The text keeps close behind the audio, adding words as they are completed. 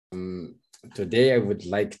Today I would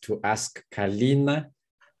like to ask Kalina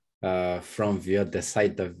from the other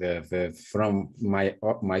side of from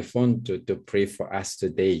my phone to pray for us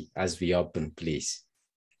today as we open, please.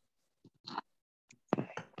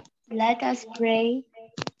 Let us pray.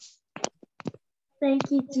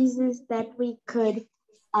 Thank you, Jesus, that we could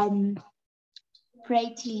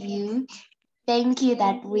pray to you. Thank you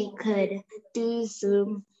that we could do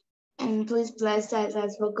Zoom. And please bless us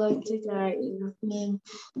as we're going to our evening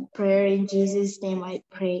prayer. In Jesus' name I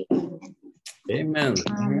pray. Amen. Amen.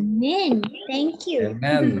 Amen. Thank you.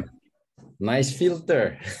 Amen. Nice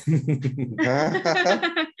filter.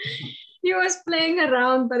 He was playing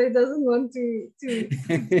around, but it doesn't want to.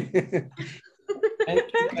 Thank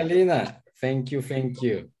you, Kalina. Thank you. Thank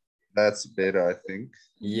you. That's better, I think.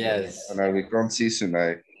 Yes. And we can't see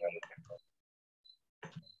tonight.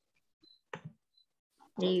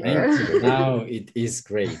 Thank you. Now it is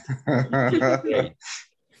great. Great.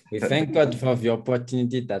 We thank God for the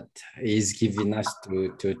opportunity that He is giving us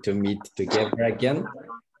to meet together again.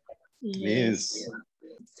 Yes.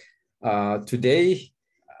 Today,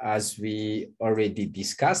 as we already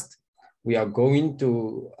discussed, we are going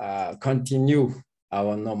to continue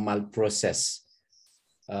our normal process.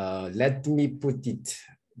 Let me put it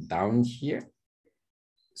down here.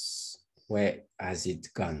 Where has it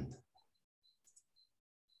gone?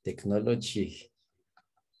 Technology.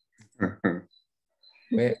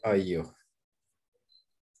 Where are you?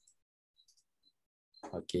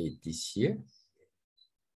 Okay, this here.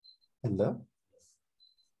 Hello.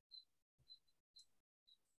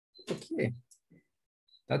 Okay,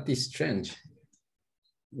 that is strange.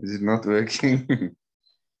 Is it not working?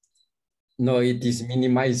 No, it is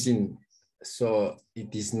minimizing, so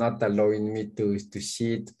it is not allowing me to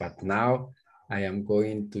see it, but now I am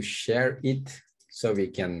going to share it so we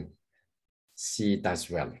can see it as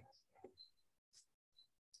well.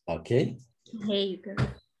 Okay. There you go.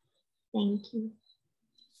 Thank you.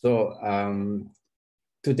 So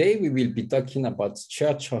today we will be talking about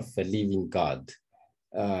Church of the Living God.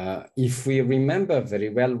 If we remember very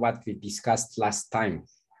well what we discussed last time,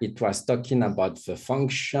 it was talking about the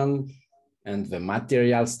function and the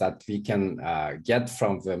materials that we can get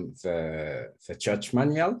from the church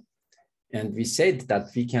manual. And we said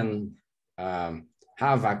that we can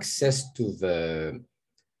have access to the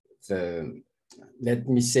let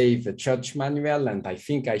me say, the church manual, and I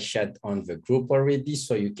think I shared on the group already,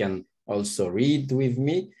 so you can also read with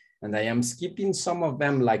me. And I am skipping some of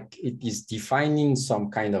them, like it is defining some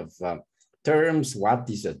kind of terms. What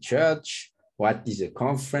is a church? What is a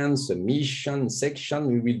conference, a mission, section?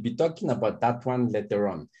 We will be talking about that one later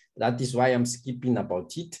on. That is why I'm skipping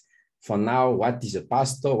about it. For now, what is a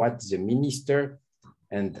pastor? What is a minister?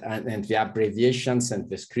 And the abbreviations and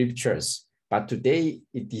the scriptures. But today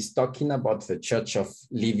it is talking about the Church of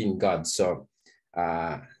Living God. So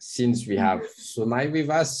since we have Sunai with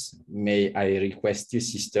us, may I request you,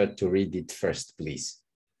 sister, to read it first, please.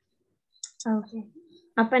 Okay.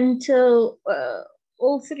 Up until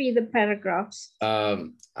all three the paragraphs.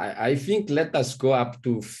 I think let us go up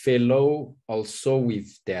to fellow also with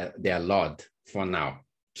their Lord for now,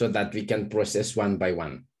 so that we can process one by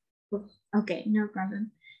one. Okay, no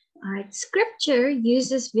problem. All right. Scripture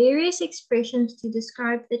uses various expressions to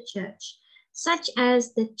describe the church, such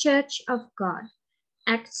as the Church of God,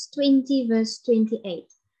 Acts 20, verse 28,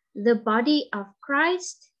 the body of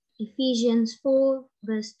Christ, Ephesians 4,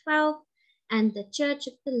 verse 12, and the Church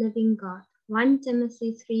of the Living God, 1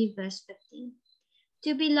 Timothy 3, verse 15.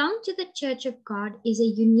 To belong to the Church of God is a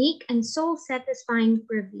unique and soul-satisfying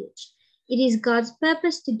privilege. It is God's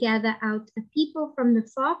purpose to gather out a people from the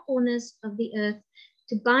far corners of the earth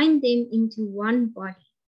to bind them into one body,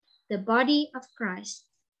 the body of Christ,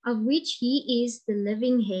 of which He is the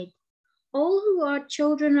living head. All who are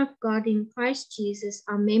children of God in Christ Jesus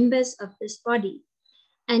are members of this body,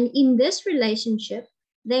 and in this relationship,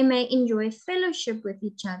 they may enjoy fellowship with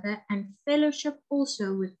each other and fellowship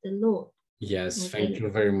also with the Lord. Yes, Okay. Thank you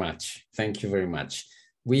very much. Thank you very much.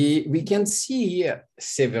 We can see here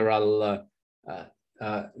several,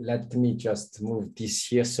 let me just move this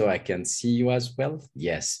here so I can see you as well.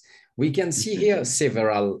 Yes, we can see here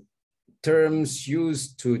several terms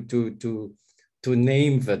used to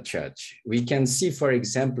name the church. We can see, for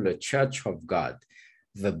example, a church of God,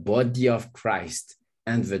 the body of Christ,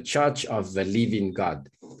 and the church of the living God.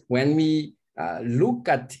 When we look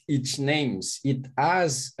at each names, it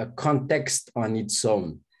has a context on its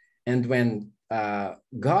own. And when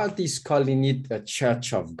God is calling it a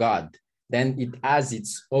church of God, then it has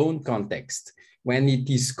its own context. When He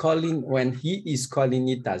is calling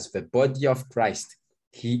it as the body of Christ,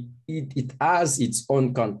 it has its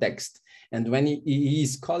own context. And when he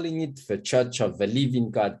is calling it the church of the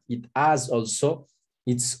living God, it has also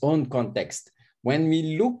its own context. When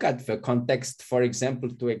we look at the context, for example,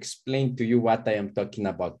 to explain to you what I am talking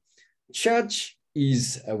about, church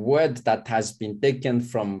is a word that has been taken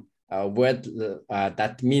from a word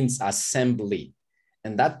that means assembly.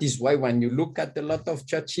 And that is why when you look at a lot of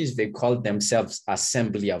churches, they call themselves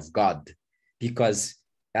Assembly of God, because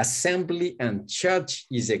assembly and church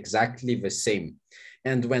is exactly the same.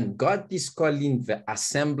 And when God is calling the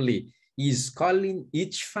assembly, he is calling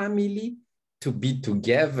each family to be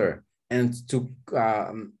together and to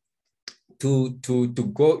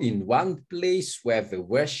go in one place where they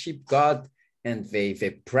worship God and they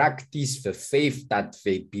practice the faith that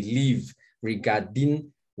they believe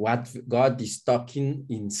regarding what God is talking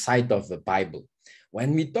inside of the Bible.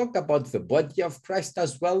 When we talk about the body of Christ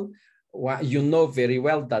as well, you know very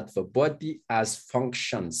well that the body has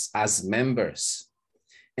functions as members.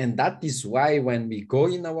 And that is why when we go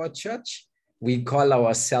in our church, we call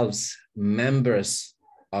ourselves members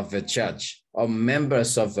of the church or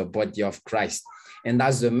members of the body of Christ. And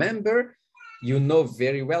as a member, you know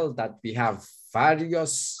very well that we have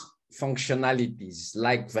various functionalities,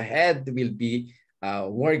 like the head will be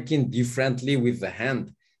working differently with the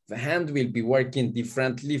hand. The hand will be working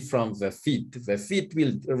differently from the feet. The feet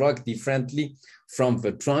will work differently from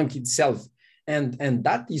the trunk itself. And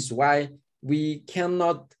that is why we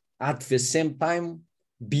cannot at the same time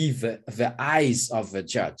be the eyes of the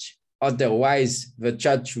church. Otherwise, the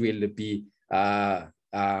church will be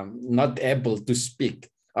not able to speak.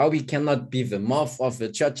 Or we cannot be the mouth of the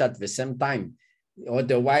church at the same time.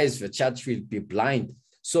 Otherwise, the church will be blind.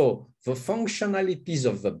 So the functionalities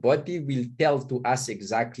of the body will tell to us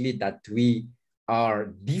exactly that we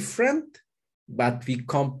are different, but we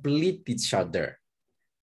complete each other.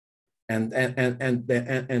 And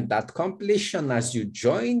that completion, as you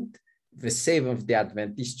joined the Seventh-day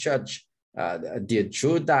Adventist Church, dear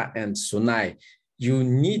Judah and Sunai, you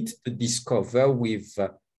need to discover with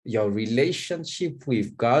your relationship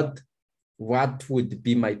with God, what would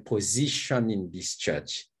be my position in this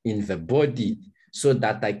church, in the body, so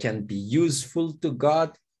that I can be useful to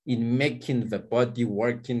God in making the body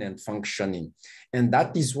working and functioning. And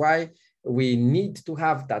that is why we need to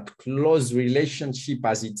have that close relationship,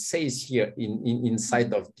 as it says here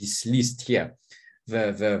inside of this list here.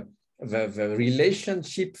 The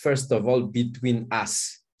relationship, first of all, between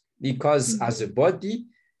us, because as a body,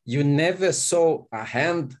 you never saw a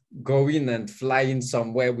hand going and flying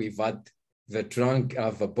somewhere without the trunk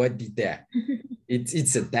of a body there.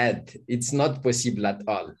 It's a dead. It's not possible at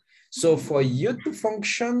all. So for you to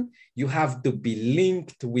function, you have to be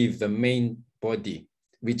linked with the main body,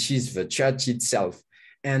 which is the church itself.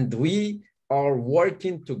 And we are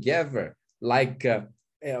working together, like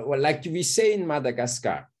we say in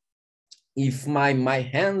Madagascar, if my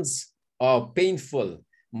hands are painful,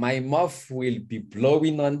 my mouth will be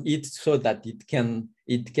blowing on it so that it can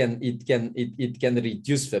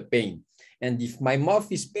reduce the pain. And if my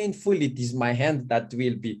mouth is painful, it is my hand that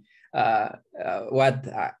will be I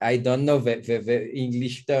don't know the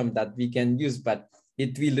English term that we can use, but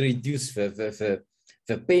it will reduce the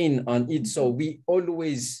pain on it. So we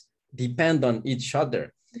always depend on each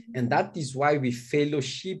other. And that is why we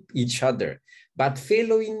fellowship each other. But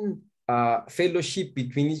fellowship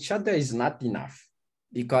between each other is not enough,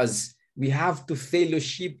 because we have to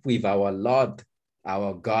fellowship with our Lord,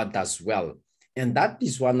 our God as well. And that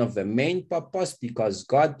is one of the main purpose, because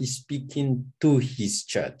God is speaking to his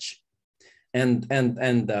church. And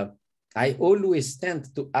I always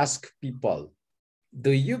tend to ask people,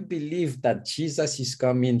 do you believe that Jesus is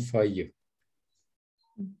coming for you?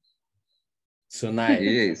 Sunai.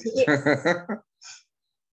 Yes.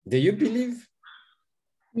 Do you believe?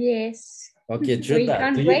 Yes. Okay, We Judah,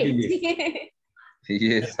 can't do you wait. believe?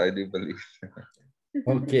 Yes, I do believe.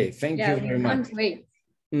 Okay, thank you very we much. can't wait.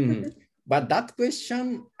 But that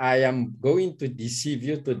question, I am going to deceive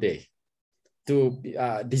you today, to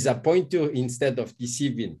disappoint you instead of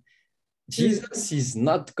deceiving. Jesus is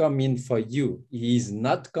not coming for you. He is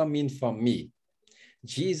not coming for me.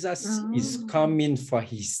 Jesus is coming for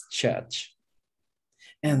his church.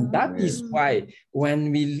 And that is why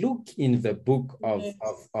when we look in the book of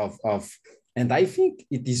and I think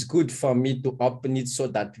it is good for me to open it so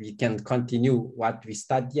that we can continue what we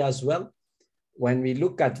study as well. When we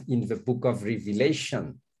look at in the book of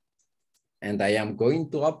Revelation, and I am going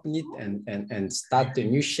to open it and start a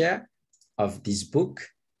new share of this book.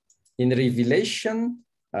 In Revelation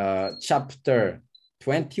chapter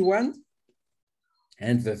 21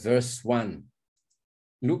 and the verse 1,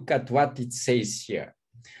 look at what it says here.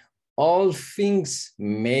 All things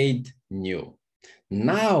made new.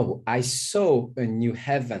 Now I saw a new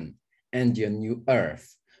heaven and a new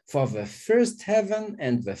earth, for the first heaven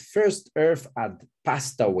and the first earth had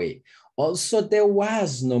passed away. Also, there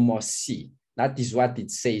was no more sea. That is what it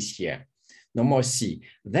says here. No more sea.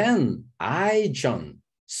 Then I, John,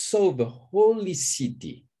 saw the holy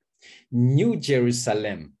city, New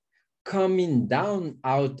Jerusalem, coming down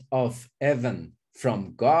out of heaven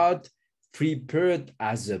from God, prepared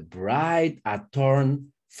as a bride adorned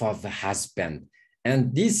for the husband.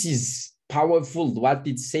 And this is powerful, what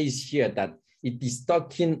it says here, that it is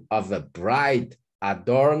talking of a bride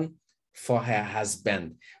adorned for her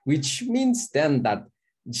husband, which means then that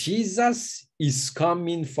Jesus is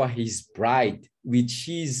coming for his bride, which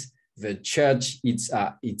is the church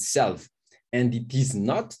itself. And it is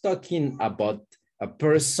not talking about a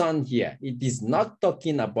person here. It is not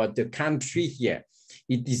talking about a country here.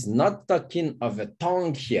 It is not talking of a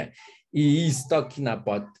tongue here. He is talking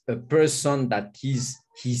about a person that is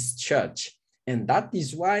his church. And that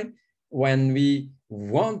is why when we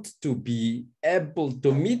want to be able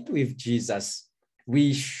to meet with Jesus,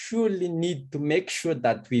 we surely need to make sure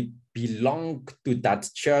that we belong to that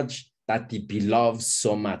church that he beloves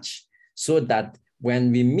so much, so that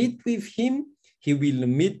when we meet with him, he will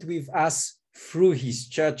meet with us through his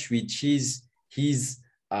church, which is his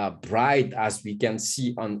bride, as we can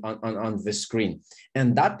see on the screen.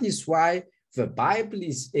 And that is why the Bible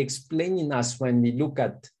is explaining us, when we look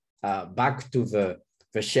at back to the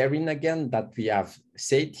sharing again that we have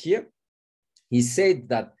said here. He said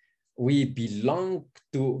that we belong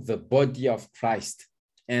to the body of Christ.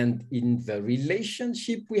 And in the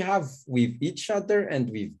relationship we have with each other and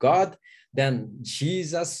with God, then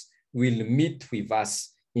Jesus will meet with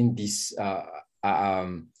us in this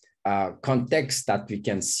context that we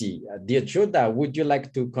can see. Dear Judah, would you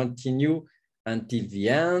like to continue until the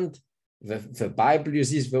end? The Bible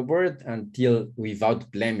uses the word until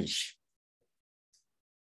without blemish.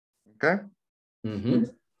 Okay. Mm-hmm.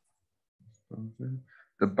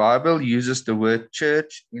 The Bible uses the word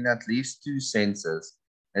church in at least two senses.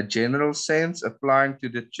 A general sense applying to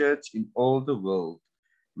the church in all the world.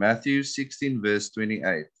 Matthew 16, verse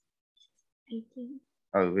 28. 18.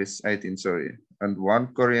 Oh, verse 18, sorry. And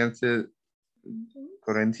 1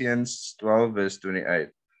 Corinthians 12, verse 28.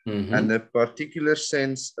 Mm-hmm. And a particular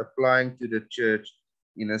sense applying to the church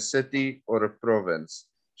in a city or a province,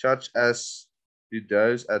 such as to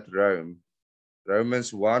those at Rome.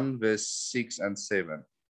 Romans 1, verse 6 and 7.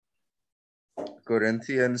 One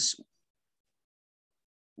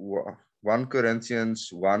Corinthians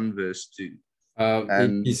 1, verse 2.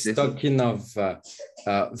 It is talking of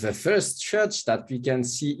the first church that we can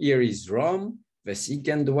see here is Rome. The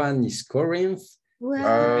second one is Corinth. Wow.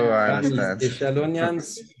 Oh, I One is understand.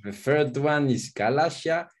 Thessalonians. The third one is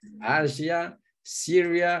Galatia, Asia,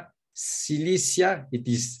 Syria, Cilicia.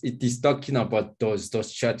 It is talking about those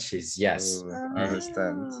churches. Yes. Oh, I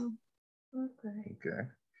understand. Okay. Okay.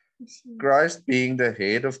 Christ, being the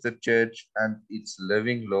head of the church and its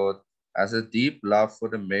living Lord, has a deep love for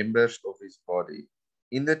the members of his body.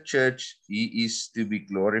 In the church, he is to be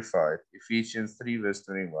glorified. Ephesians 3, verse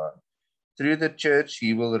 21. Through the church,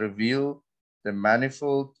 he will reveal the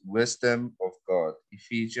manifold wisdom of God.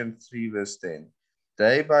 Ephesians 3, verse 10.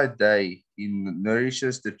 Day by day, he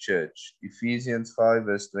nourishes the church. Ephesians 5,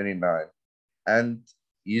 verse 29. And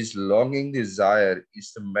his longing desire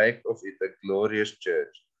is to make of it a glorious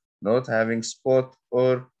church, not having spot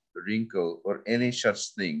or wrinkle or any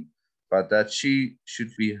such thing, but that she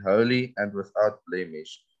should be holy and without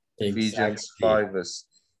blemish. Ephesians 5, verse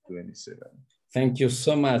 27. Thank you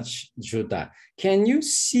so much, Judah. Can you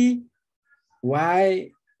see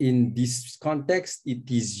why in this context it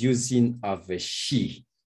is using of a she?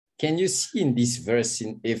 Can you see in this verse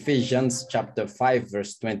in Ephesians chapter 5,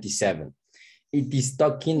 verse 27? It is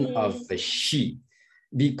talking of the she,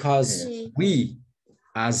 because we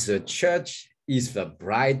as a church is the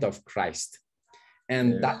bride of Christ.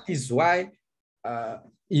 And that is why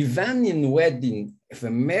even in wedding, the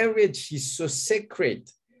marriage is so sacred,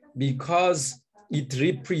 because it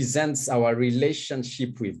represents our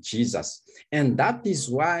relationship with Jesus. And that is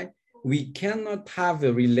why we cannot have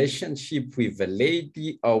a relationship with a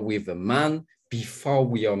lady or with a man before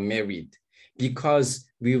we are married, because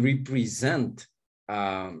we represent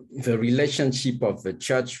the relationship of the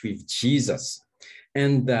church with Jesus.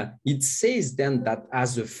 And it says then that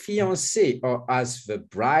as a fiancé or as the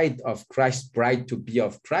bride of Christ, bride to be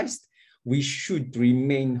of Christ, we should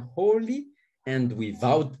remain holy and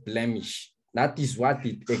without blemish. That is what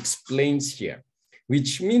it explains here,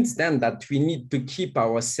 which means then that we need to keep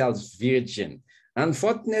ourselves virgin.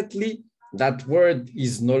 Unfortunately, that word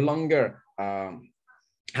is no longer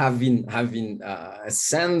having a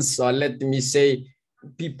sense, or let me say,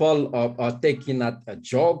 people are taking it a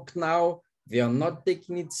joke now. They are not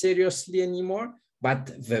taking it seriously anymore. But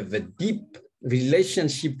the deep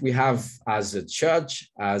relationship we have as a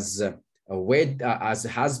church, as as a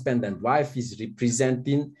husband and wife, is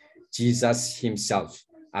representing Jesus himself,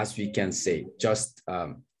 as we can say. Just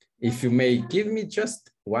if you may give me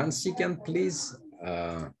just 1 second, please.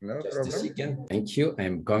 No Just problem. a second. Thank you.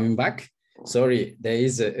 I'm coming back. Sorry, there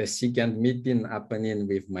is a second meeting happening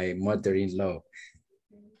with my mother-in-law.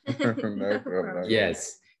 No problem.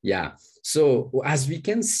 Yes, yeah. So as we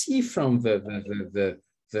can see from the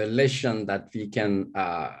lesson that we can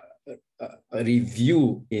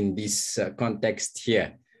review in this context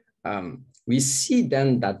here, we see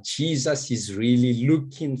then that Jesus is really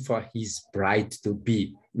looking for his bride to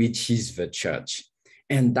be, which is the church.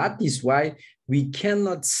 And that is why we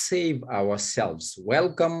cannot save ourselves.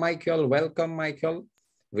 Welcome, Michael. Welcome, Michael.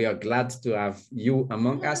 We are glad to have you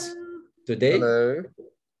among us today. Hello.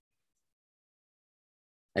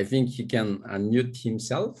 I think he can unmute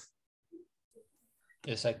himself.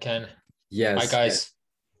 Yes, I can. Yes. Hi, guys.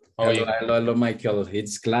 How are you? Hello, Michael.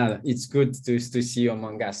 It's good to see you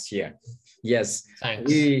among us here. Yes.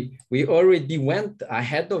 Thanks. We already went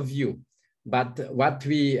ahead of you, but what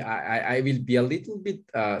I will be a little bit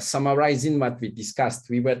summarizing what we discussed.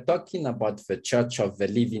 We were talking about the Church of the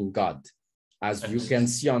Living God, as you can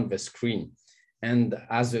see on the screen. And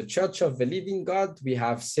as a Church of the Living God, we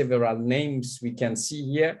have several names we can see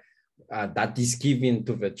here that is given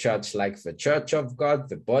to the church, like the Church of God,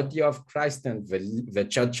 the body of Christ, and the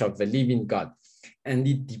Church of the Living God. And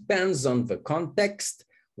it depends on the context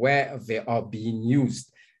where they are being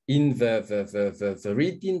used. In the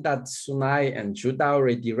reading that Sunai and Judah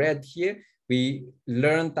already read here, we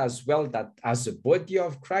learned as well that as a body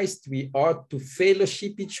of Christ, we ought to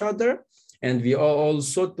fellowship each other, and we are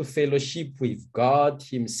also to fellowship with God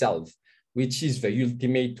himself, which is the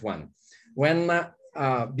ultimate one. When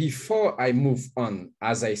before I move on,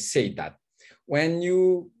 as I say that, when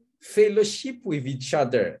you fellowship with each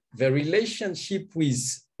other, the relationship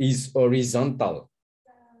is horizontal,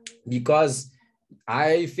 because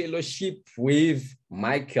I fellowship with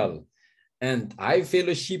Michael and I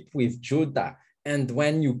fellowship with Judah. And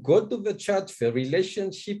when you go to the church, the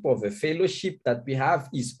relationship or the fellowship that we have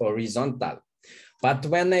is horizontal. But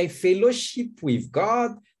when I fellowship with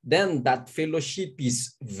God, then that fellowship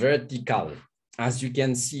is vertical, as you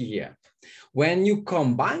can see here. When you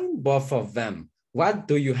combine both of them, what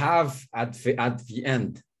do you have at the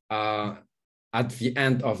end? At the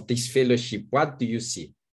end of this fellowship, what do you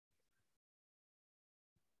see?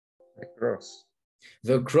 The cross.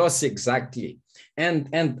 The cross, exactly.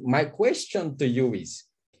 And my question to you is,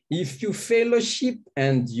 if you fellowship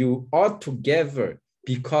and you are together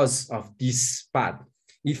because of this path,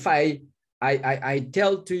 if I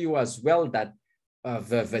tell to you as well that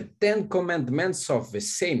the 10 commandments are the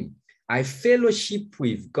same, I fellowship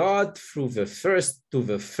with God through the first to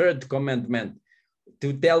the third commandment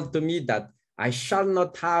to tell to me that I shall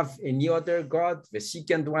not have any other God. The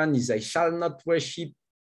second one is I shall not worship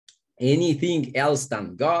anything else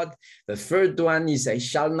than God. The third one is I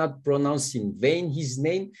shall not pronounce in vain his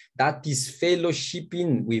name. That is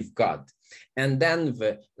fellowshipping with God. And then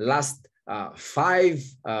the last 5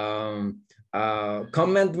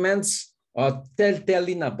 commandments are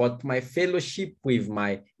telling about my fellowship with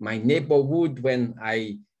my neighborhood, when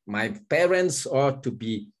my parents are to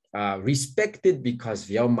be respected because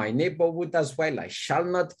they are my neighborhood as well. I shall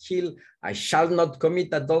not kill. I shall not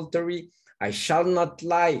commit adultery. I shall not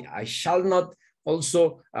lie. I shall not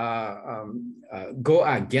also go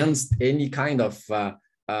against any kind of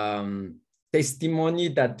testimony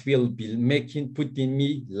that will be putting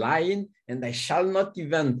me lying. And I shall not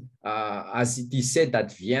even, as it is said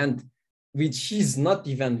at the end, which is not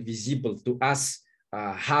even visible to us,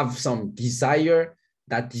 have some desire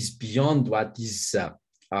that is beyond what is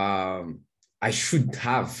I should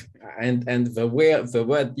have. And the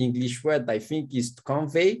word English word I think is to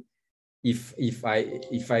convey, if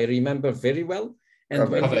I remember very well. And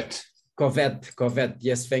covet.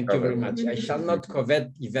 Yes, thank you very much. I shall not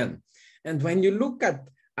covet even. And when you look at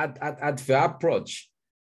the approach,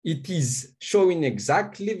 it is showing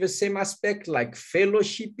exactly the same aspect, like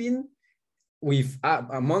fellowshipping with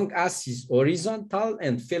among us is horizontal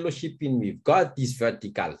and fellowshipping with God is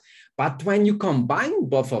vertical. But when you combine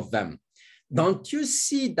both of them, don't you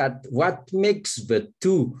see that what makes the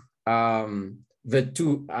two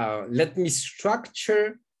let me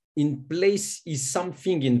structure in place is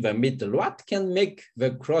something in the middle? What can make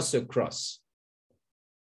the cross a cross?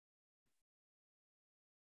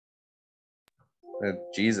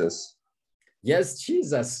 Jesus. Yes,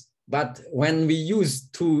 Jesus. But when we use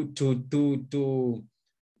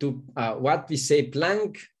what we say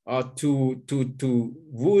plank or to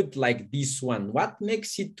wood like this one, what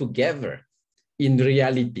makes it together in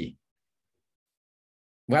reality?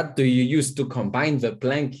 What do you use to combine the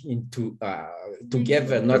plank into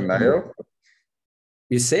together? A Not nail?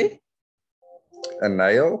 you say? A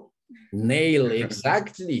nail? Nail,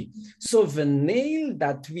 exactly. So the nail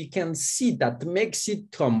that we can see that makes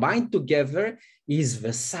it combined together is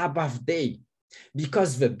the Sabbath day.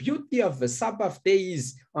 Because the beauty of the Sabbath day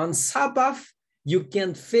is on Sabbath, you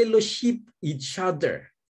can fellowship each other.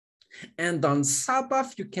 And on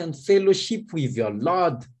Sabbath, you can fellowship with your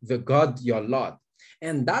Lord, the God, your Lord.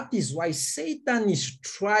 And that is why Satan is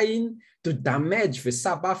trying to damage the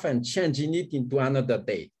Sabbath and changing it into another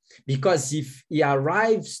day. Because if he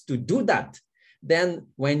arrives to do that, then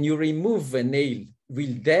when you remove the nail,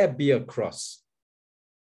 will there be a cross?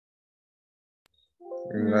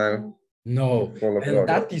 No. No, Full of and God.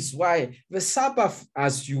 that is why the Sabbath,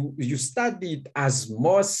 as you study it, has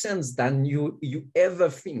more sense than you ever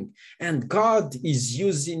think. And God is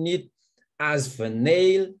using it as the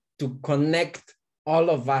nail to connect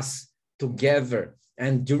all of us together.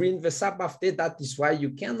 And during the Sabbath day, that is why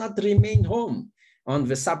you cannot remain home on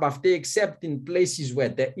the Sabbath day, except in places where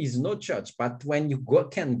there is no church. But when you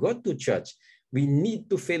can go to church, we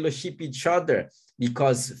need to fellowship each other,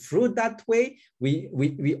 because through that way,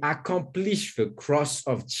 we accomplish the cross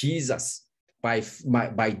of Jesus by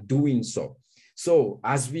doing so. So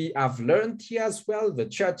as we have learned here as well, the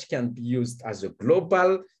church can be used as a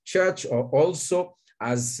global church or also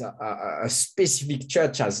as a specific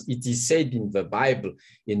church, as it is said in the Bible,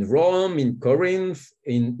 in Rome, in Corinth,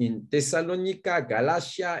 in Thessalonica,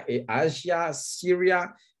 Galatia, Asia,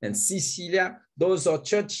 Syria, and Sicilia. Those are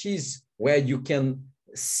churches where you can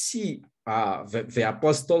see the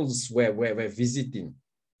apostles were visiting.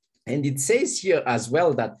 And it says here as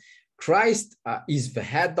well that Christ is the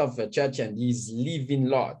head of the church and he is living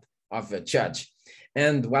Lord of the church.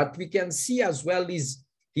 And what we can see as well is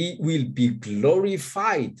he will be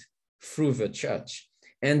glorified through the church.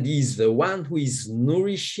 And he is the one who is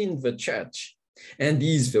nourishing the church. And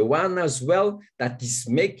he is the one as well that is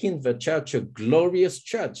making the church a glorious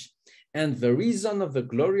church. And the reason of the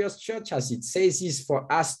glorious church, as it says, is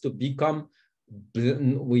for us to become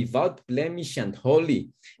without blemish and holy.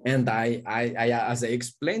 And I as I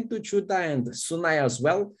explained to Judah and Sunai as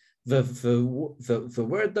well, the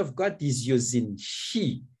word of God is using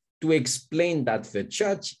she to explain that the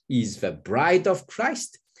church is the bride of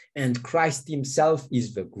Christ and Christ himself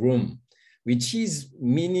is the groom, which is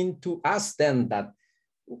meaning to us then that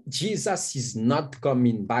Jesus is not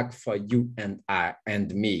coming back for you and I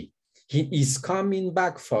and me. He is coming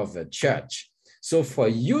back for the church. So for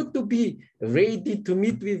you to be ready to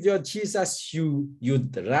meet with your Jesus,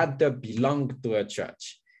 you'd rather belong to a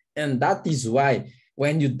church. And that is why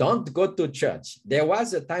when you don't go to church, there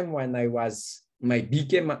was a time when I was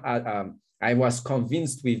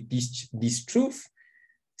convinced with this truth.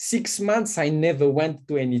 6 months, I never went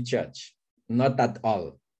to any church, not at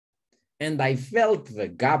all. And I felt the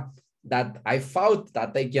gap that I felt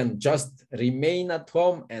that I can just remain at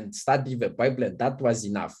home and study the Bible, and that was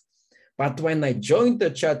enough. But when I joined the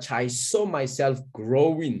church, I saw myself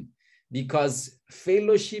growing, because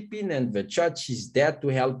fellowshipping and the church is there to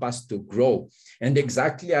help us to grow. And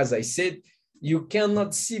exactly as I said, you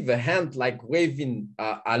cannot see the hand like waving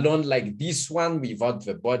alone like this one without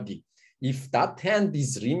the body. If that hand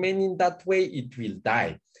is remaining that way, it will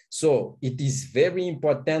die. So it is very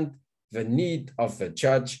important, the need of the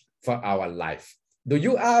church for our life. Do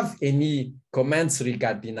you have any comments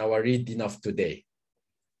regarding our reading of today?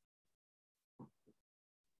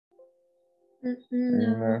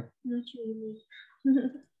 No, not really.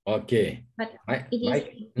 Okay. But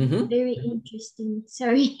it is very interesting,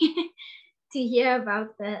 sorry, to hear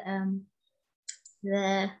about the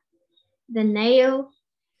nail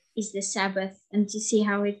is the Sabbath and to see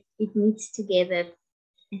how it meets together.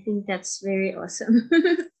 I think that's very awesome.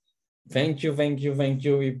 Thank you.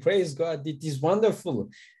 We praise God. It is wonderful.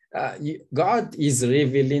 God is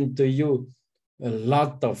revealing to you a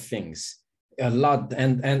lot of things, a lot.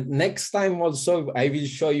 And next time also, I will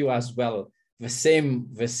show you as well the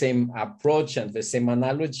same approach and the same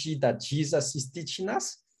analogy that Jesus is teaching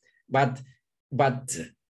us. But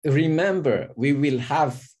remember, we will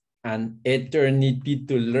have an eternity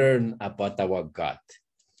to learn about our God.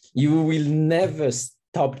 You will never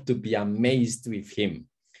stop to be amazed with him.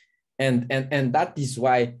 And that is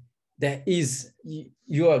why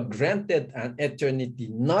you are granted an eternity,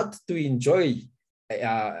 not to enjoy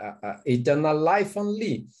eternal life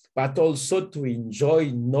only, but also to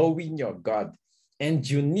enjoy knowing your God. And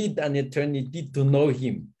you need an eternity to know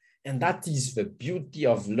him. And that is the beauty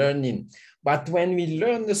of learning. But when we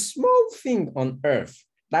learn a small thing on earth,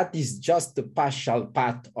 that is just a partial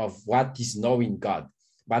part of what is knowing God.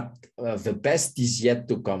 But the best is yet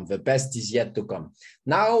to come. The best is yet to come.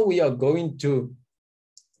 Now we are going to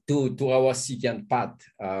our second part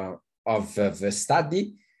of the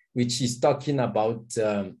study, which is talking about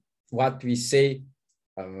what we say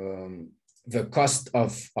the cost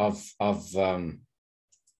of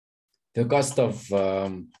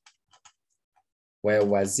where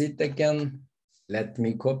was it again? Let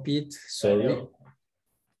me copy it. Sorry.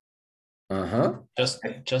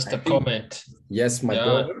 Just a comment. Yes, my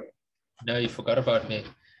brother. No, you forgot about me.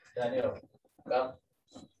 Daniel, come.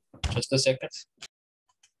 Just a second.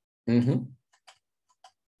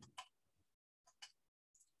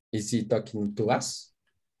 Is he talking to us?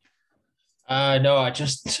 No, I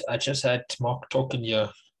just had Mark talking here.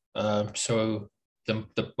 So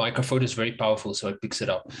the microphone is very powerful, so it picks it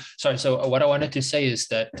up. Sorry. So what I wanted to say is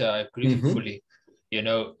that I agree with you fully. You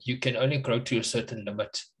know, you can only grow to a certain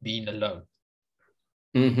limit being alone.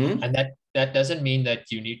 And that doesn't mean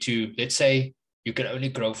that you need to, let's say you can only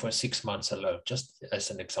grow for 6 months alone, just as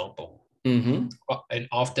an example. And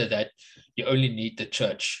after that, you only need the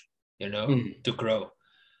church, you know, to grow.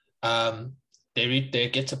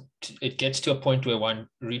 It gets to a point where one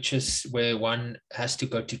reaches where one has to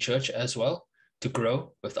go to church as well to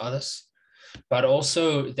grow with others. But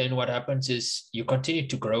also then what happens is you continue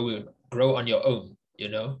to grow on your own, you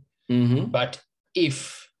know. But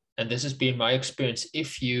and this has been my experience,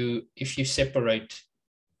 if you separate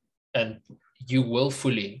and you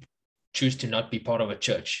willfully choose to not be part of a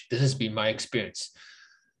church, this has been my experience.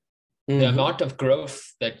 The amount of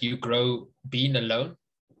growth that you grow being alone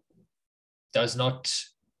does not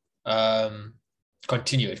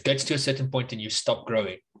continue. It gets to a certain point and you stop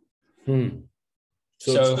growing.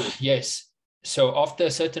 So yes. So after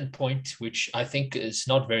a certain point, which I think is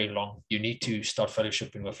not very long, you need to start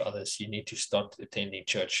fellowshipping with others. You need to start attending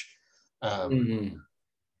church. And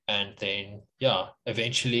then,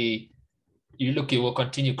 eventually you will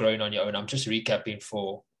continue growing on your own. I'm just recapping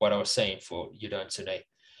for what I was saying for Yuda and Sune.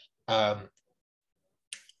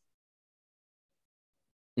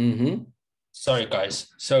 Sorry,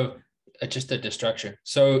 guys. So just a distraction.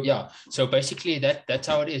 So so basically that's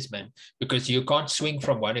how it is, man, because you can't swing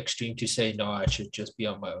from one extreme to say, no, I should just be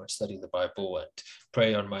on my own, study the Bible and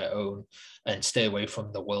pray on my own and stay away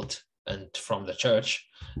from the world and from the church.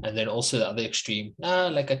 And then also the other extreme,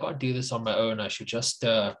 I can't do this on my own. I should just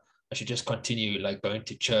continue like going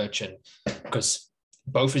to church, and because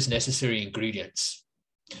both is necessary ingredients.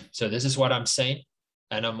 So this is what I'm saying.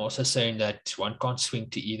 And I'm also saying that one can't swing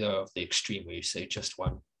to either of the extreme where you say just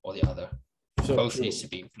one or the other. So both needs to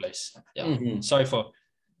be in place. Sorry for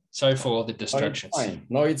all the distractions.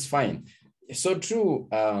 No, it's fine. So true,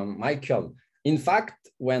 Michael. In fact,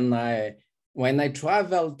 when I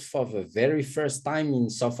traveled for the very first time in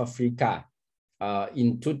South Africa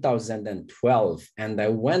in 2012, and I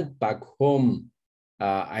went back home,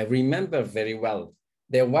 I remember very well,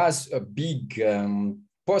 there was a big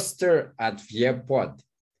poster at the airport.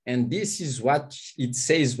 And this is what it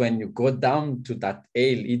says when you go down to that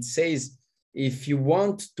aisle. It says, if you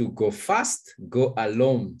want to go fast, go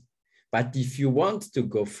alone. But if you want to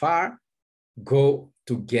go far, go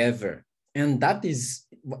together. And that is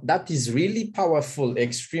really powerful,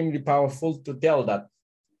 extremely powerful, to tell that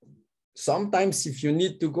sometimes if you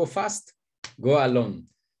need to go fast, go alone.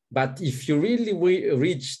 But if you really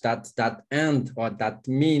reach that end or that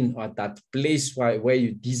mean or that place where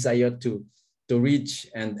you desire to reach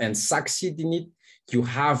and succeed in it, you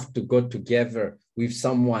have to go together with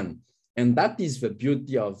someone. And that is the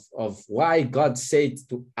beauty of why God said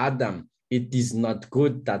to Adam, it is not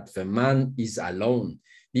good that the man is alone,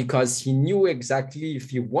 because he knew exactly if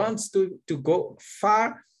he wants to go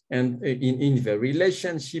far and in the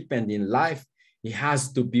relationship and in life, he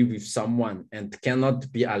has to be with someone and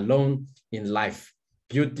cannot be alone in life.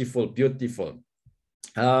 Beautiful, beautiful.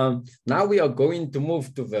 Now we are going to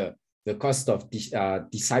move to the cost of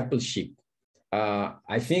discipleship.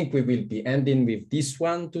 I think we will be ending with this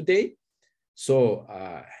one today. So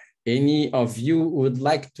any of you would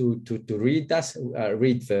like to read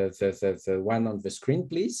the one on the screen,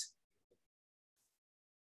 please?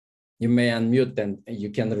 You may unmute and you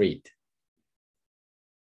can read.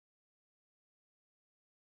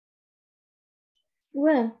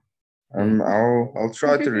 Well, I'll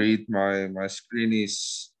try to read. My screen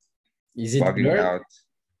is it bugging blurred? out.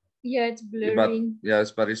 Yeah, it's blurring.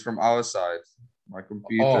 But it's from our side. My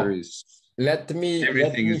computer is,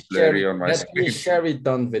 everything is blurry on my screen. Let me share it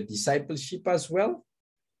on the discipleship as well.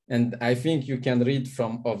 And I think you can read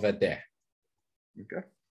from over there. Okay.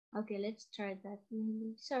 Okay, let's try that.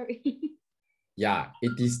 Sorry. Yeah,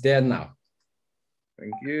 it is there now.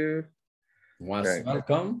 Thank you. Most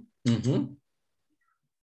welcome. Mm-hmm.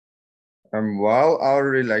 While our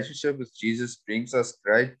relationship with Jesus brings us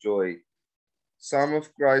great joy, some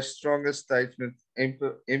of Christ's strongest statements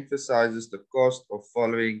emphasizes the cost of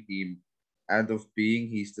following him and of being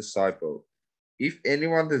his disciple. If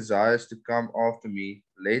anyone desires to come after me,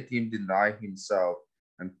 let him deny himself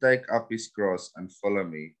and take up his cross and follow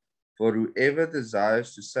me. For whoever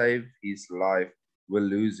desires to save his life will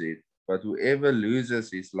lose it, but whoever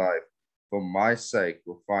loses his life for my sake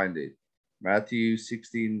will find it. Matthew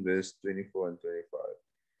 16, verse 24 and 25.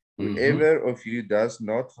 Whoever of you does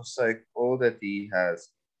not forsake all that he has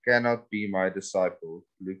cannot be my disciple.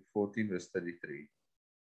 Luke 14, verse 33.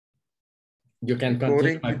 You can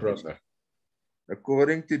continue, my brother.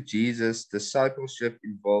 According to Jesus, discipleship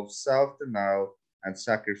involves self-denial and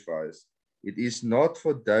sacrifice. It is not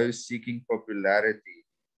for those seeking popularity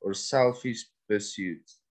or selfish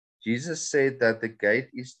pursuits. Jesus said that the gate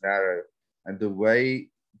is narrow and the way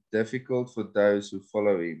difficult for those who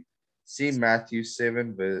follow him. See Matthew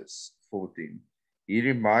 7, verse 14. He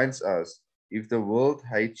reminds us, if the world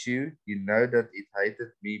hates you, you know that it hated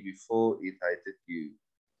me before it hated you.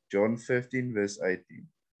 John 15, verse 18.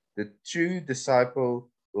 The true disciple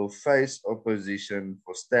will face opposition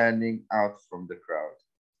for standing out from the crowd.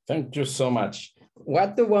 Thank you so much.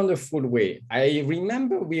 What a wonderful way. I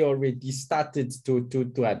remember we already started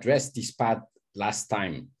to address this part last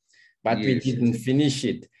time, but we didn't finish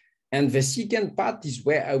it. And the second part is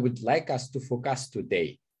where I would like us to focus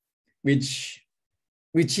today, which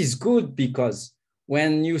is good because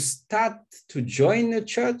when you start to join a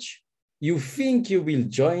church, you think you will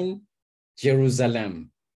join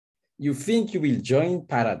Jerusalem. You think you will join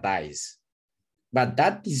paradise. But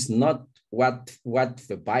that is not what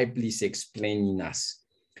the Bible is explaining us.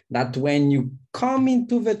 That when you come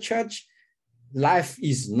into the church, life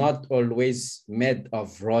is not always made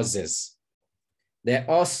of roses. There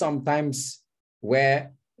are some times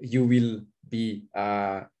where you will be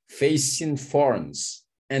facing thorns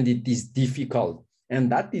and it is difficult.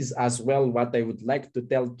 And that is as well what I would like to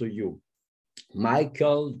tell to you.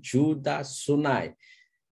 Michael, Judah, Sunai,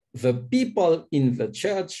 the people in the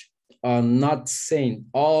church are not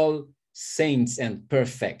all saints and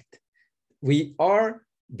perfect. We are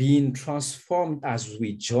being transformed as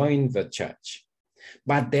we join the church.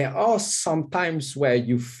 But there are some times where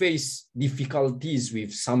you face difficulties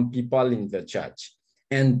with some people in the church.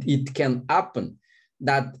 And it can happen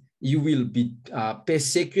that you will be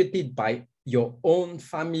persecuted by your own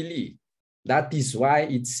family. That is why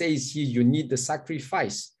it says here you need a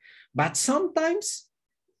sacrifice. But sometimes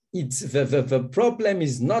the problem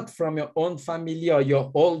is not from your own family or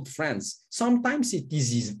your old friends. Sometimes it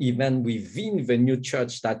is even within the new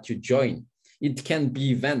church that you join. It can be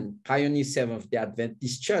even Pioneer Seventh-day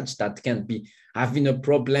Adventist Church that can be having a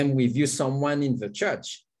problem with you, someone in the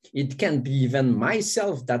church. It can be even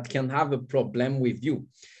myself that can have a problem with you.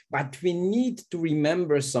 But we need to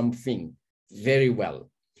remember something very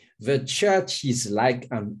well. The church is like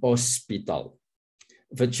an hospital.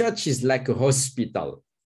 The church is like a hospital.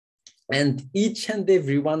 And each and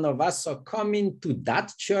every one of us are coming to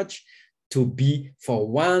that church to be for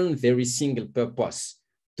one very single purpose,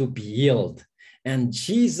 to be healed. And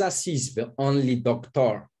Jesus is the only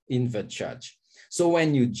doctor in the church. So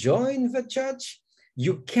when you join the church,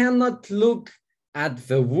 you cannot look at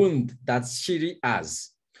the wound that Siri has,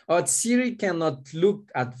 or Siri cannot look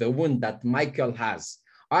at the wound that Michael has,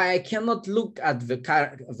 or I cannot look at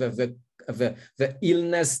the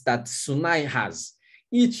illness that Sunai has.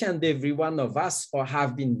 Each and every one of us are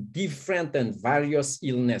having different and various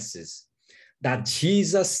illnesses that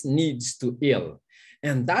Jesus needs to heal.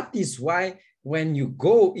 And that is why when you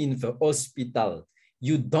go in the hospital,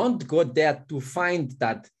 you don't go there to find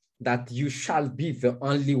that you shall be the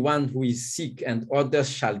only one who is sick and others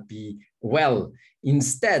shall be well.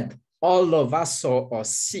 Instead, all of us are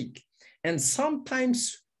sick. And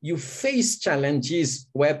sometimes you face challenges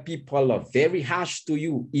where people are very harsh to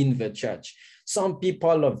you in the church. Some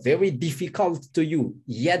people are very difficult to you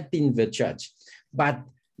yet in the church, but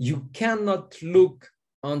you cannot look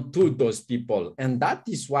onto those people. And that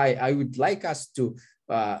is why I would like us to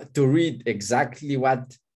read exactly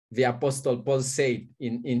what the Apostle Paul said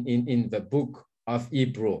in the book of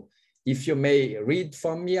Hebrew. If you may read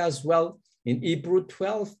for me as well in Hebrew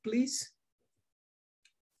 12, please,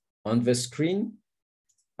 on the screen.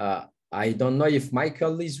 I don't know if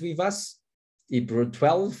Michael is with us. Hebrew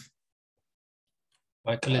 12.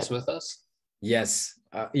 Michael is with us. Yes,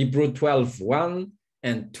 Hebrew 12, 1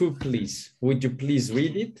 and 2, please. Would you please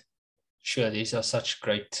read it? Sure, these are such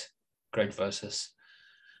great verses.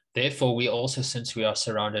 Therefore, we also, since we are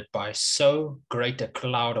surrounded by so great a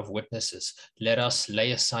cloud of witnesses, let us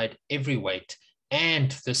lay aside every weight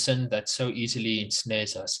and the sin that so easily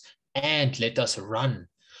ensnares us, and let us run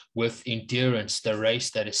with endurance the race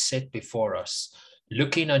that is set before us,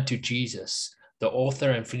 looking unto Jesus, the author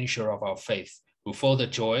and finisher of our faith, who for the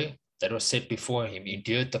joy that was set before him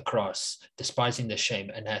endured the cross, despising the shame,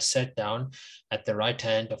 and has sat down at the right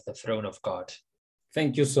hand of the throne of God.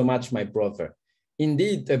 Thank you so much, my brother.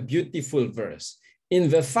 Indeed, a beautiful verse in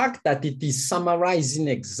the fact that it is summarizing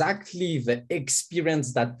exactly the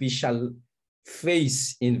experience that we shall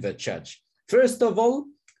face in the church. First of all,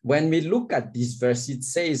 when we look at this verse, it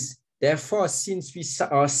says, therefore, since we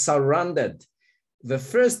are surrounded, the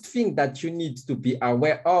first thing that you need to be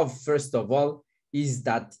aware of, first of all, is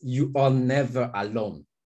that you are never alone.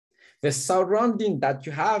 The surrounding that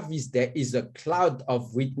you have is there is a cloud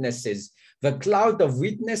of witnesses. The cloud of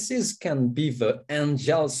witnesses can be the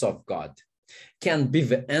angels of God, can be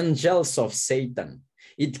the angels of Satan.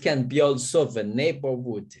 It can be also the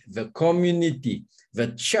neighborhood, the community, the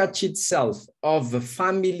church itself, or the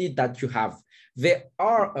family that you have. There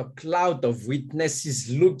are a cloud of witnesses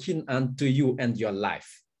looking unto you and your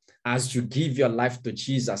life as you give your life to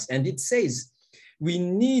Jesus. And it says, we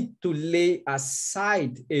need to lay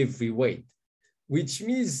aside every weight, which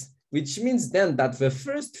means then that the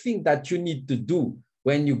first thing that you need to do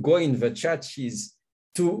when you go in the church is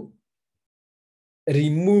to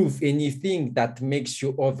remove anything that makes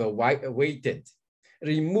you overweighted,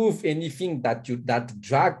 remove anything that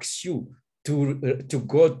drags you to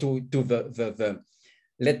go to the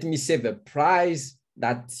let me say the prize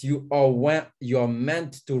that you're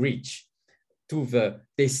meant to reach, to the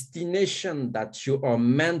destination that you are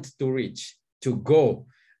meant to reach, to go,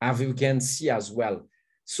 as you can see as well.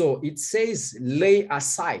 So it says, lay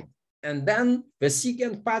aside. And then the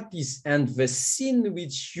second part is, and the sin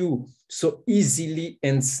which you so easily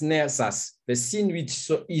ensnares us, the sin which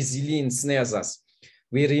so easily ensnares us.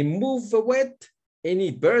 We remove the weight,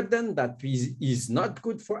 any burden that is not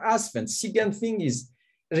good for us. And second thing is,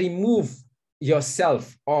 remove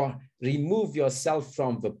yourself from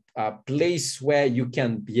the place where you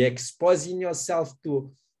can be exposing yourself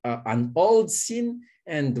to an old sin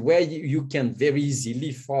and where you can very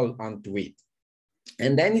easily fall onto it.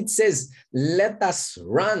 And then it says, let us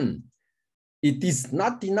run. It is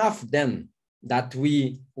not enough then that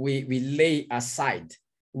we lay aside.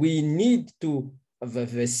 We need to,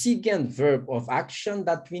 the second verb of action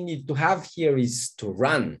that we need to have here is to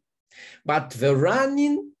run. But the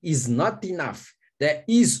running is not enough. There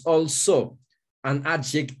is also an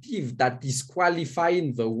adjective that is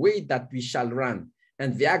qualifying the way that we shall run.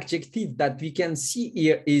 And the adjective that we can see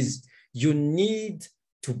here is you need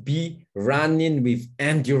to be running with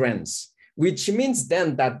endurance, which means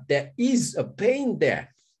then that there is a pain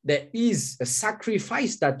there. There is a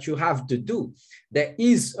sacrifice that you have to do. There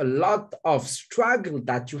is a lot of struggle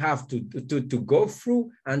that you have to go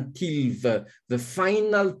through until the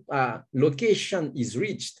final location is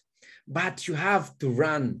reached. But you have to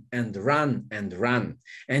run and run and run.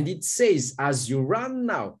 And it says, as you run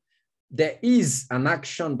now, there is an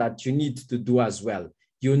action that you need to do as well.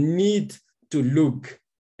 You need to look.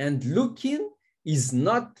 And looking is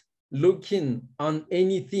not looking on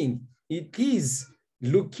anything. It is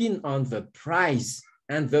looking on the prize,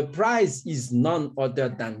 and the prize is none other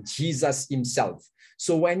than Jesus himself.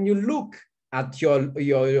 So when you look at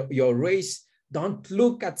your race, don't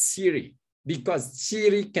look at Siri, because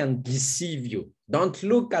Siri can deceive you. Don't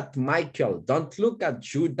look at Michael, don't look at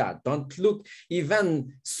Judah, don't look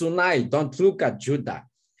even Sunai, don't look at Judah.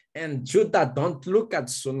 And Judah, don't look at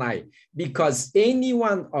Sunai, because any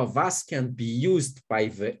one of us can be used by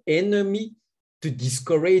the enemy to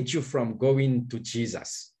discourage you from going to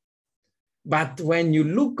Jesus. But when you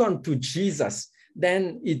look unto Jesus,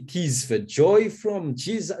 then it is the joy from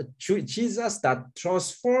Jesus that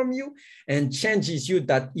transforms you and changes you,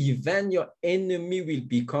 that even your enemy will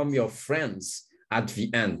become your friends at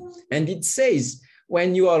the end. And it says,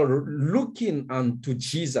 when you are looking unto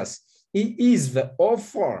Jesus, he is the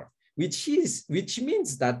author, which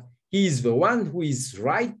means that he is the one who is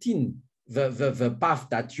writing the path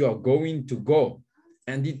that you are going to go.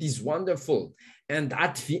 And it is wonderful. And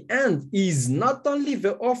at the end, he is not only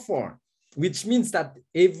the author, which means that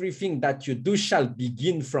everything that you do shall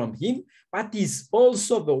begin from him, but he's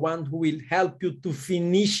also the one who will help you to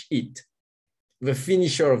finish it, the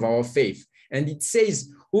finisher of our faith. And it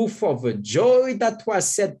says, who for the joy that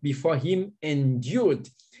was set before him endured.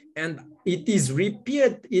 And it is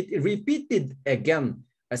repeated again,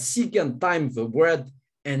 a second time, the word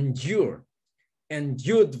endure.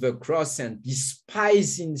 Endured the cross and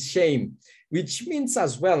despising shame, which means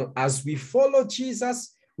as well, as we follow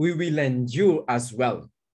Jesus, we will endure as well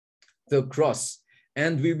the cross.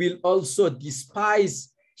 And we will also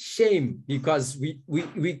despise shame, because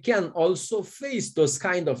we can also face those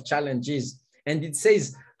kind of challenges. And it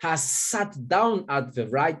says, has sat down at the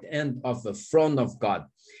right hand of the throne of God.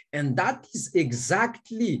 And that is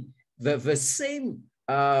exactly the same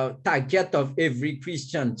target of every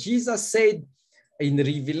Christian. Jesus said in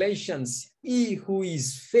Revelations, he who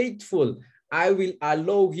is faithful, I will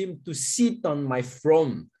allow him to sit on my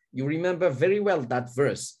throne. You remember very well that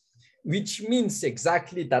verse, which means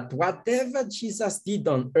exactly that whatever Jesus did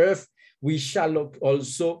on earth, we shall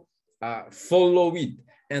also follow it.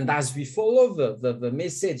 And as we follow the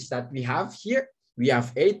message that we have here, we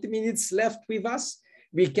have 8 minutes left with us,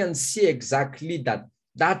 we can see exactly that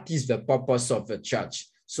that is the purpose of the church.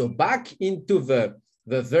 So back into the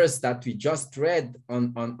verse that we just read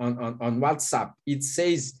on WhatsApp, it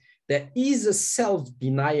says, there is a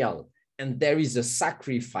self-denial and there is a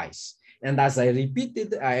sacrifice. And as I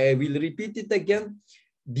repeated, I will repeat it again.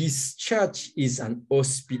 This church is a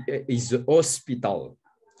hospital.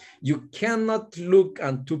 You cannot look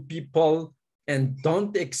unto people and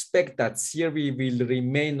don't expect that Siri will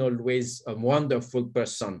remain always a wonderful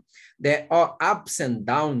person. There are ups and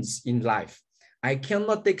downs in life. I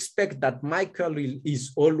cannot expect that Michael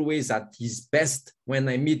is always at his best when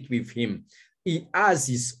I meet with him. He has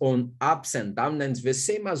his own ups and downs, and the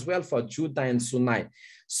same as well for Judah and Sunai.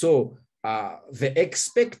 So the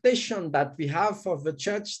expectation that we have for the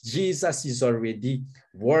church, Jesus is already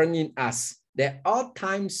warning us. There are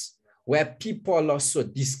times where people are so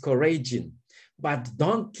discouraging, but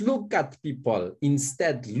don't look at people.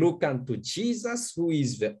 Instead, look unto Jesus, who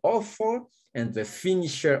is the author and the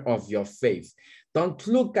finisher of your faith. Don't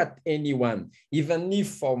look at anyone, even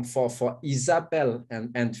if for Isabel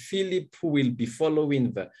and Philip, who will be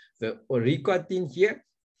following the recording here,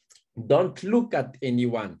 don't look at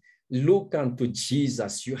anyone. Look unto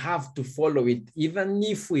Jesus. You have to follow it, even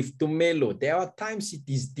if with Tumelo. There are times it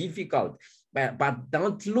is difficult, but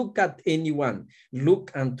don't look at anyone.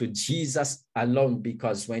 Look unto Jesus alone,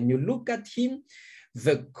 because when you look at him,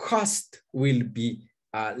 the cost will be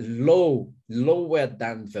lower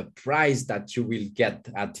than the price that you will get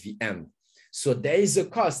at the end. So there is a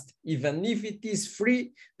cost. Even if it is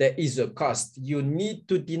free, there is a cost. You need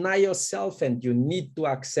to deny yourself and you need to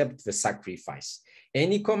accept the sacrifice.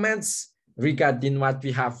 Any comments regarding what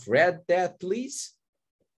we have read there, please?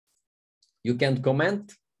 You can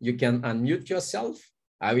comment. You can unmute yourself.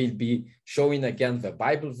 I will be showing again the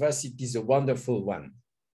Bible verse. It is a wonderful one.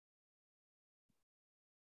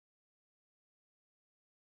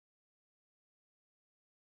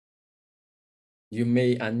 You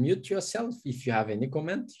may unmute yourself if you have any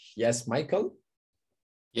comment. Yes, Michael?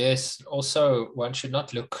 Yes, also one should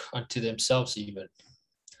not look unto themselves even,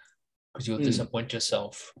 because you'll disappoint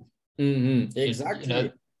yourself.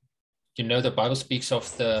 Exactly. You know, the Bible speaks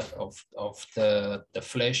of the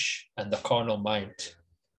flesh and the carnal mind.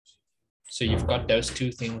 So you've got those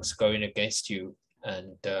two things going against you,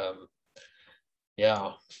 and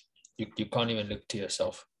yeah, you can't even look to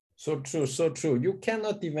yourself. So true, so true. You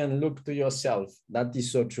cannot even look to yourself. That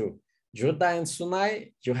is so true. Judah and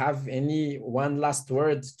Sunai, do you have any one last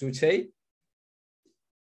word to say?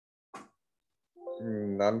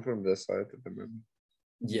 None from this side at the moment.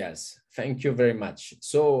 Yes, thank you very much.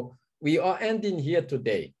 So we are ending here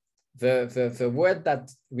today. The word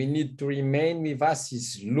that we need to remain with us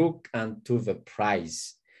is look unto the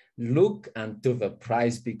prize. Look unto the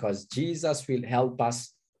prize, because Jesus will help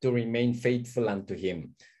us to remain faithful unto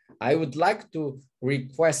him. I would like to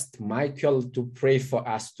request Michael to pray for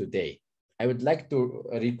us today. I would like to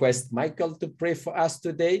request Michael to pray for us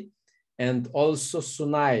today. And also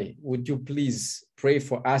Sunai, would you please pray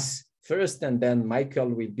for us first, and then Michael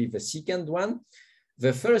will be the second one.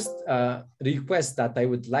 The first request that I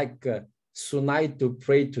would like Sunai to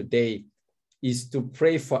pray today is to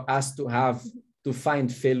pray for us to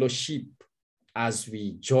find fellowship as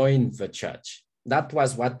we join the church. That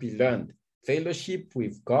was what we learned. Fellowship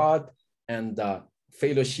with God and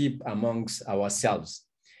fellowship amongst ourselves.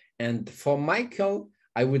 And for Michael,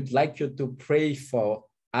 I would like you to pray for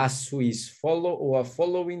us who is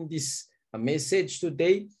following this message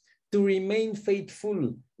today, to remain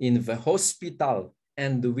faithful in the hospital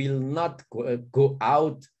and will not go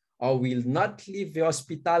out or will not leave the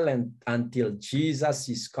hospital until Jesus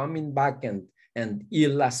is coming back and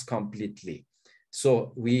heal us completely.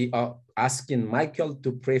 So we are asking Michael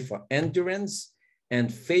to pray for endurance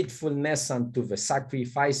and faithfulness unto the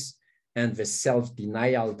sacrifice and the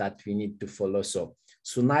self-denial that we need to follow. So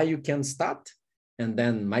now you can start, and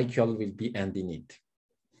then Michael will be ending it.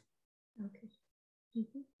 Okay.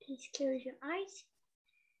 Please close your eyes.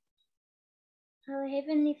 Our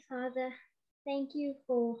Heavenly Father, thank you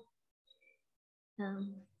for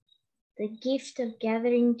the gift of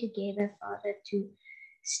gathering together, Father, to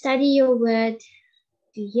study your word,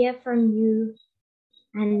 to hear from you,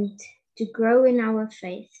 and to grow in our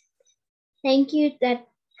faith. Thank you that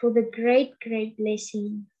for the great, great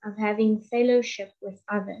blessing of having fellowship with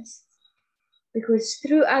others, because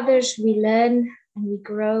through others we learn and we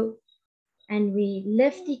grow and we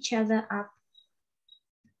lift each other up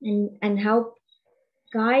and help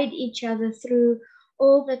guide each other through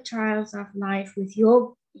all the trials of life with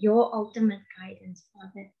your ultimate guidance,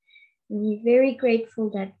 Father. And we're very grateful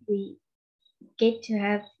that we get to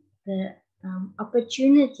have the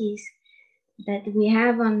opportunities that we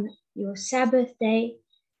have on your Sabbath day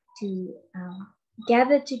to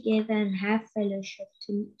gather together and have fellowship,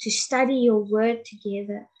 to study your word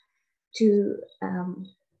together, to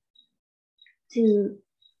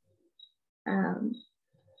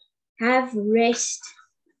have rest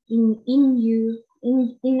in you,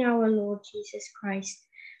 in our Lord Jesus Christ,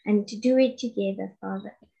 and to do it together,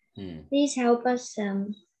 Father. Please help us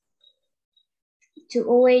to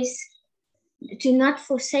not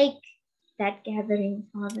forsake that gathering,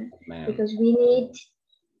 Father, because we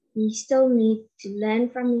still need to learn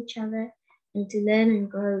from each other and to learn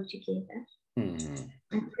and grow together.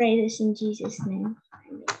 I pray this in Jesus' name.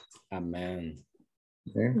 Amen.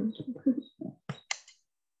 Amen.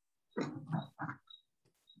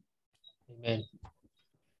 Amen.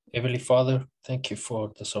 Heavenly Father, thank you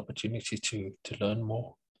for this opportunity to learn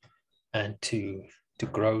more and to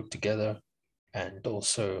grow together and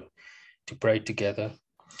also to pray together.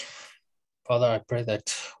 Father, I pray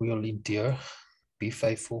that we will endure, be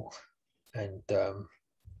faithful, and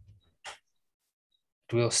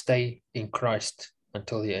we'll stay in Christ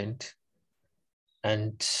until the end,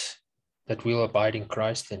 and that we'll abide in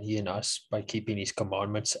Christ and he in us by keeping his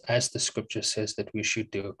commandments, as the scripture says that we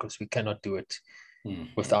should do, because we cannot do it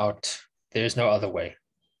without, there is no other way.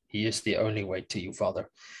 He is the only way to you, Father.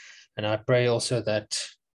 And I pray also that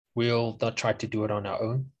we'll not try to do it on our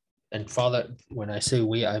own. And Father, when I say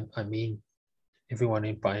we, I mean everyone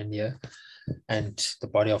in Pioneer and the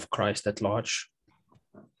body of Christ at large,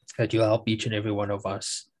 that you help each and every one of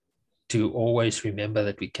us to always remember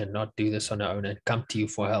that we cannot do this on our own and come to you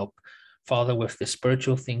for help, Father, with the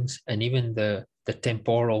spiritual things and even the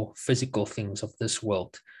temporal, physical things of this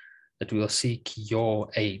world, that we will seek your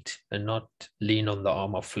aid and not lean on the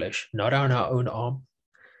arm of flesh, not on our own arm,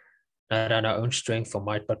 not on our own strength or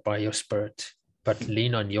might, but by your Spirit, but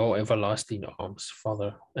lean on your everlasting arms,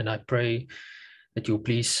 Father. And I pray that you'll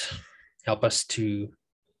please help us to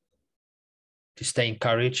stay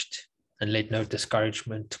encouraged and let no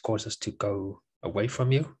discouragement cause us to go away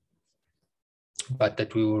from you, but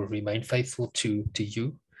that we will remain faithful to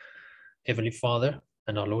you, Heavenly Father,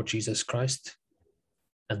 and our Lord Jesus Christ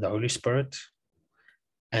and the Holy Spirit,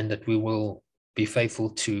 and that we will be faithful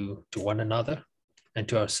to one another and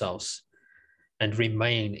to ourselves, and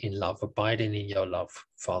remain in love, abiding in your love,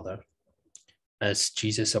 Father, as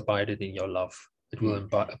Jesus abided in your love, that we'll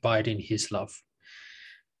abide in his love.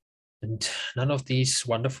 And none of these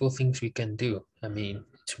wonderful things we can do. I mean,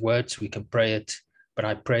 it's words, we can pray it, but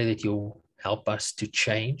I pray that you'll help us to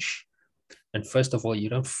change. And first of all, you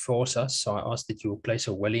don't force us. So I ask that you will place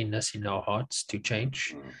a willingness in our hearts to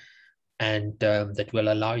change, and that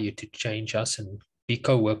will allow you to change us and be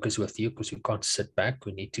co-workers with you, because we can't sit back.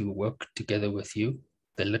 We need to work together with you,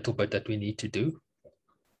 the little bit that we need to do,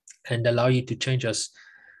 and allow you to change us,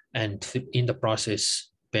 and in the process,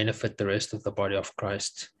 benefit the rest of the body of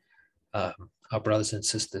Christ, our brothers and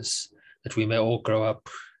sisters, that we may all grow up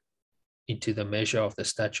into the measure of the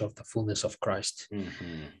stature of the fullness of Christ.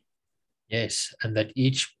 Yes, and that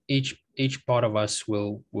each part of us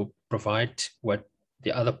will provide what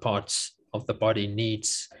the other parts of the body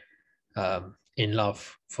needs in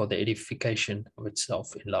love, for the edification of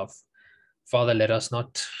itself in love. Father, let us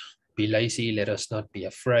not be lazy, let us not be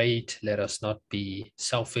afraid, let us not be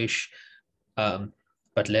selfish,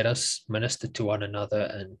 but let us minister to one another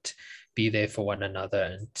and be there for one another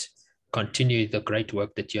and continue the great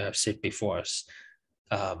work that you have set before us,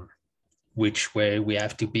 where we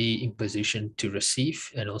have to be in position to receive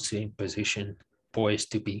and also in position,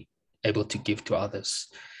 poised to be able to give to others.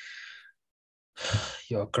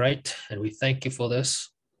 You're great, and we thank you for this.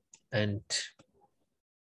 And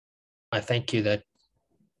I thank you that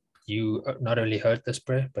you not only heard this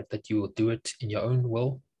prayer, but that you will do it in your own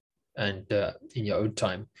will and in your own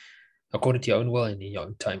time, according to your own will and in your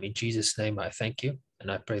own time. In Jesus' name, I thank you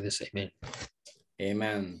and I pray this. Amen.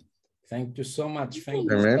 Amen. Thank you so much. Thank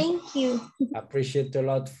you. Amen. Thank you. Appreciate a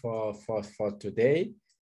lot for today.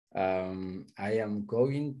 I am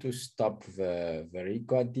going to stop the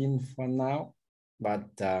recording for now, but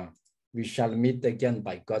we shall meet again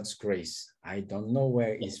by God's grace. I don't know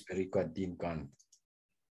where is the recording gone.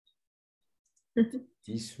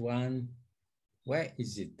 This one, where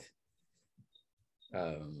is it?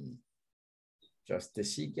 Just a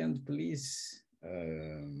second, please.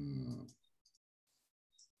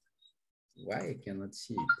 Why I cannot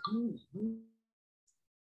see it?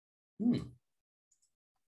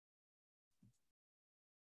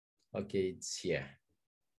 Okay, it's here,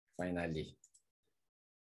 finally.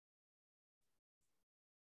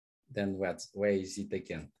 Then where is it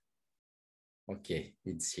again? Okay,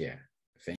 it's here.